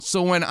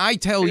So when I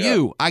tell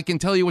you, I can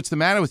tell you what's the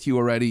matter with you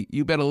already.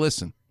 You better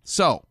listen.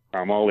 So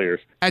I'm all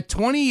ears. At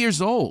 20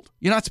 years old,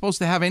 you're not supposed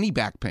to have any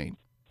back pain.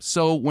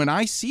 So when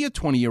I see a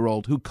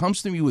 20-year-old who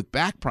comes to me with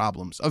back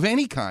problems of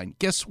any kind,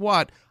 guess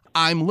what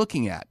I'm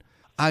looking at?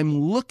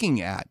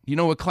 You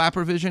know what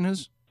Clapper vision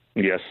is?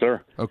 Yes,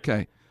 sir.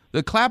 Okay.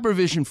 The Clapper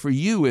vision for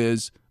you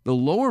is the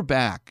lower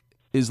back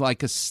is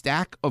like a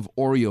stack of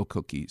Oreo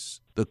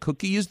cookies. The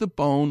cookie is the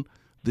bone,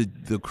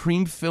 the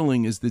cream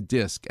filling is the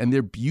disc, and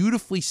they're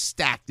beautifully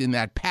stacked in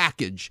that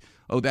package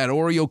that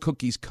Oreo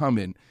cookies come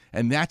in.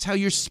 And that's how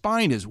your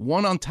spine is,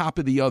 one on top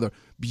of the other,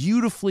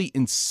 beautifully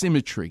in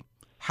symmetry.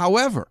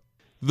 However,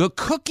 the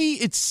cookie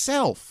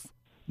itself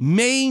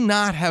may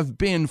not have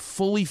been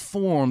fully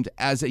formed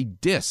as a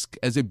disc,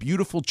 as a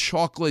beautiful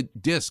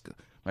chocolate disc.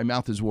 My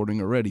mouth is watering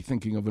already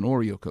thinking of an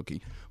Oreo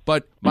cookie.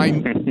 But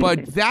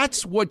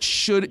that's what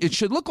it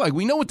should look like.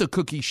 We know what the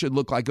cookie should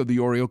look like of the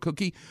Oreo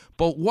cookie.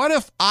 But what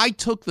if I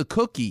took the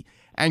cookie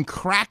and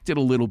cracked it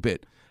a little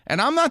bit?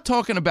 And I'm not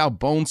talking about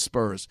bone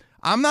spurs.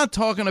 I'm not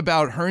talking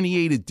about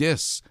herniated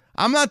discs.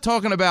 I'm not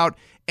talking about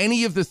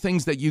any of the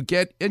things that you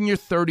get in your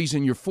 30s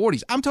and your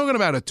 40s. I'm talking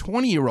about a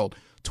 20-year-old.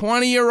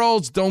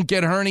 20-year-olds don't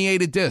get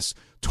herniated discs.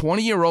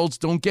 20-year-olds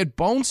don't get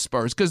bone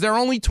spurs because they're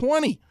only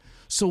 20.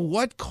 So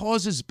what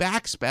causes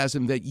back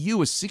spasm that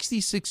you, a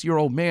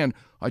 66-year-old man,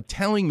 are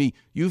telling me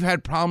you've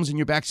had problems in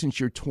your back since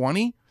you're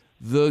 20?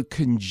 The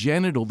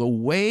congenital, the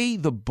way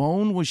the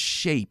bone was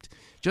shaped,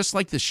 just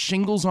like the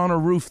shingles on a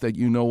roof that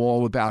you know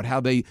all about,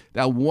 how that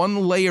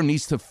one layer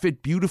needs to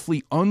fit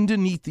beautifully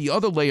underneath the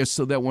other layer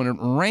so that when it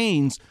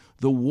rains,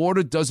 the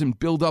water doesn't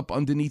build up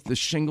underneath the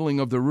shingling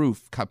of the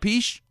roof.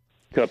 Capiche?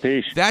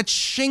 Capiche. That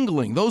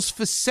shingling, those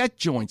facet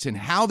joints and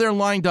how they're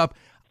lined up,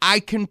 I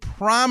can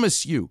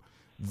promise you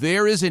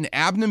there is an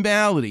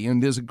abnormality,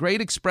 and there's a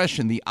great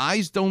expression, the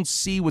eyes don't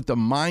see what the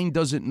mind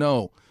doesn't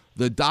know.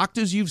 The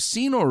doctors you've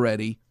seen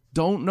already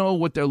don't know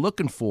what they're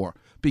looking for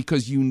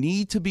because you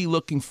need to be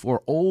looking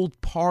for old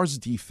pars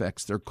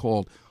defects, they're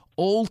called.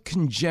 Old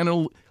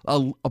congenital,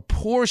 a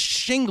poor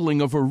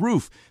shingling of a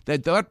roof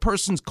that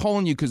person's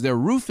calling you because their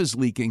roof is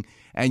leaking,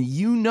 and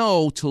you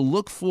know to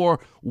look for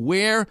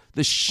where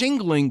the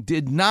shingling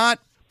did not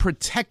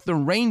protect the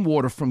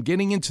rainwater from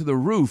getting into the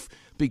roof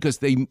because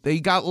they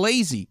got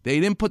lazy. They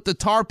didn't put the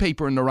tar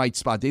paper in the right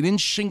spot. They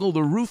didn't shingle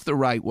the roof the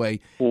right way.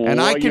 And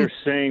what you're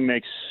saying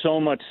makes so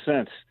much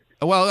sense.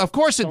 Well, of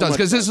course it does,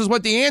 because this is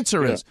what the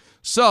answer is.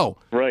 So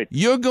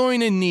you're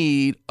going to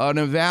need an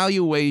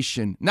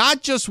evaluation,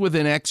 not just with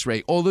an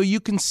X-ray, although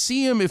you can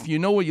see them if you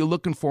know what you're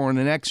looking for in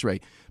an X-ray.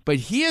 But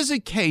here's a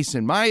case,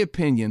 in my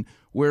opinion,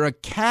 where a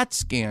CAT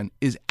scan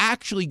is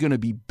actually going to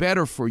be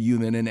better for you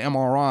than an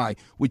MRI,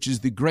 which is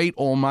the great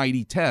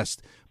almighty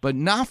test, but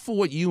not for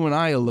what you and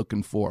I are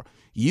looking for.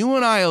 You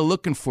and I are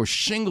looking for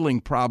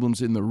shingling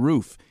problems in the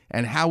roof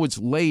and how it's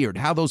layered,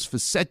 how those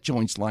facet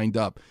joints lined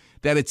up.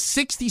 That at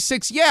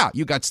 66,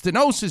 you got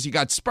stenosis, you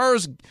got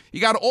spurs,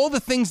 you got all the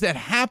things that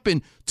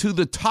happen to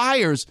the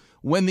tires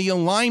when the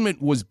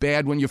alignment was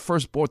bad when you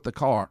first bought the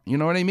car. You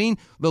know what I mean?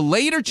 The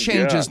later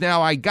changes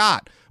now I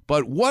got.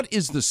 But what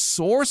is the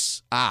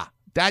source?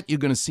 That you're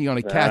going to see on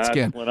a CAT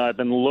scan. That's what I've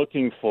been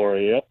looking for.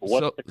 Yep.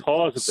 What's the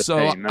cause of the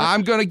pain? So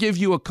I'm going to give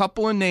you a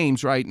couple of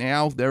names right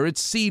now. They're at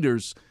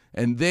Cedars,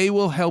 and they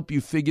will help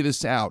you figure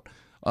this out.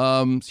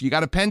 So you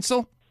got a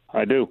pencil?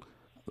 I do.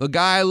 The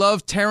guy I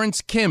love,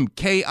 Terrence Kim,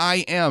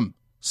 K-I-M,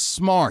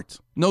 smart,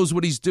 knows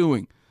what he's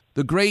doing.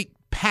 The great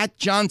Pat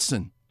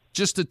Johnson,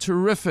 just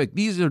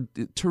these are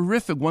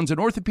terrific. One's an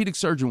orthopedic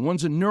surgeon,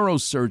 one's a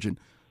neurosurgeon.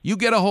 You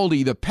get a hold of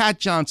either Pat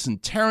Johnson,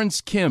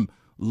 Terrence Kim,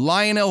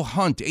 Lionel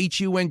Hunt,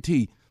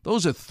 H-U-N-T.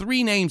 Those are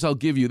three names I'll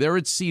give you. They're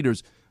at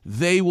Cedars.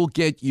 They will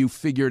get you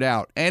figured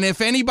out. And if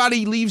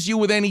anybody leaves you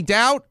with any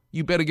doubt,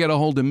 you better get a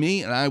hold of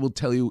me, and I will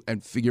tell you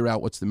and figure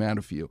out what's the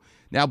matter for you.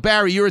 Now,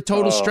 Barry, you're a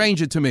total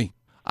stranger to me.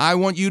 I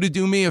want you to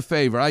do me a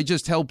favor. I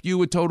just helped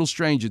you, a total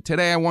stranger.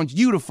 Today, I want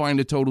you to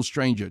find a total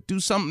stranger. Do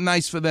something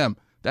nice for them.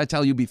 That's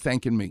how you'll be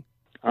thanking me.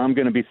 I'm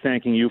going to be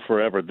thanking you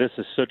forever. This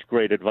is such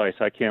great advice.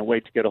 I can't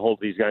wait to get a hold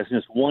of these guys.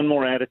 And just one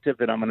more additive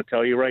that I'm going to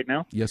tell you right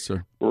now. Yes,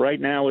 sir. Right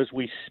now, as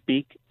we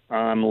speak,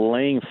 I'm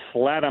laying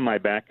flat on my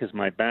back because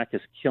my back is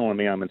killing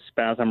me. I'm in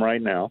spasm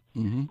right now.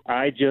 Mm-hmm.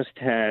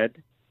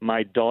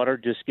 My daughter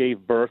just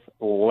gave birth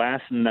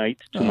last night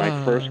to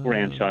my first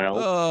grandchild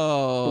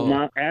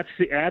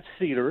at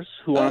Cedars,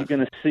 who I'm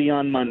going to see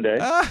on Monday.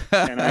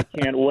 And I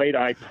can't wait.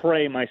 I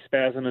pray my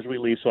spasm is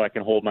relieved so I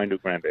can hold my new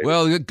grandbaby.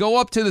 Well,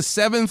 go up to the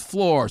 7th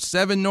floor,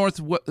 7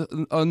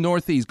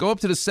 Northeast. Go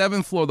up to the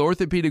 7th floor, the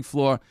orthopedic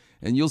floor,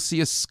 and you'll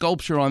see a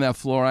sculpture on that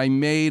floor I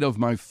made of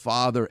my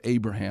father,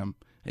 Abraham.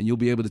 And you'll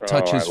be able to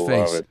touch his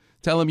face.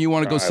 Tell him you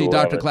want to go see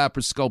Dr.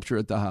 Clapper's sculpture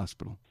at the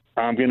hospital.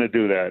 I'm going to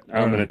do that.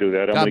 I'm going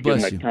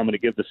to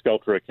give the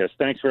sculptor a kiss.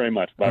 Thanks very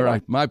much. Bye-bye. All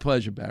right. My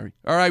pleasure, Barry.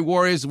 All right,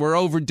 Warriors, we're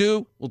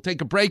overdue. We'll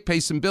take a break, pay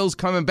some bills.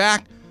 Coming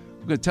back,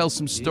 we're going to tell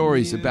some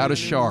stories about a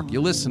shark.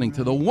 You're listening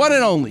to the one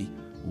and only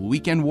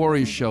Weekend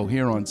Warriors show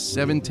here on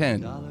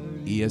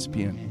 710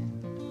 ESPN.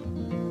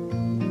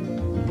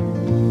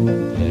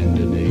 And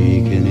an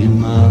aching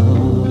in my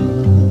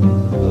heart.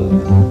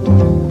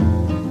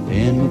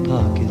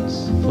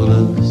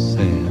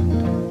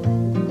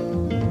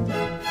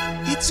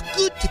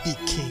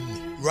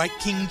 Right,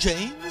 King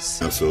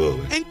James?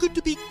 Absolutely. And good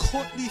to be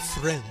courtly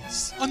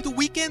friends on the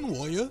Weekend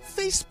Warrior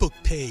Facebook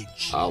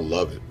page. I'll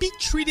love it. Be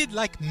treated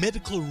like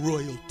medical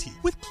royalty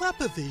with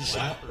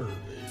Clappervision.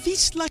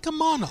 Feast like a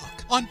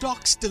monarch on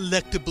Doc's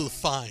delectable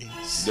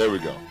finds. There we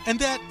go. And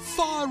that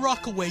far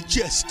Rockaway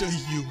jester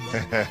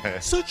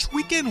humor. Search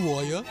Weekend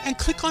Warrior and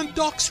click on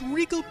Doc's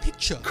regal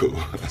picture. Cool.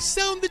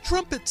 Sound the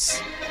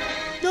trumpets.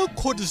 No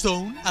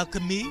cortisone,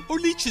 alchemy, or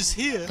leeches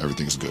here.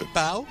 Everything's good.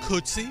 Bow,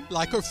 curtsy,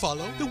 like or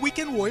follow the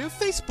Weekend Warrior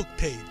Facebook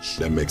page.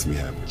 That makes me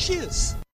happy. Cheers.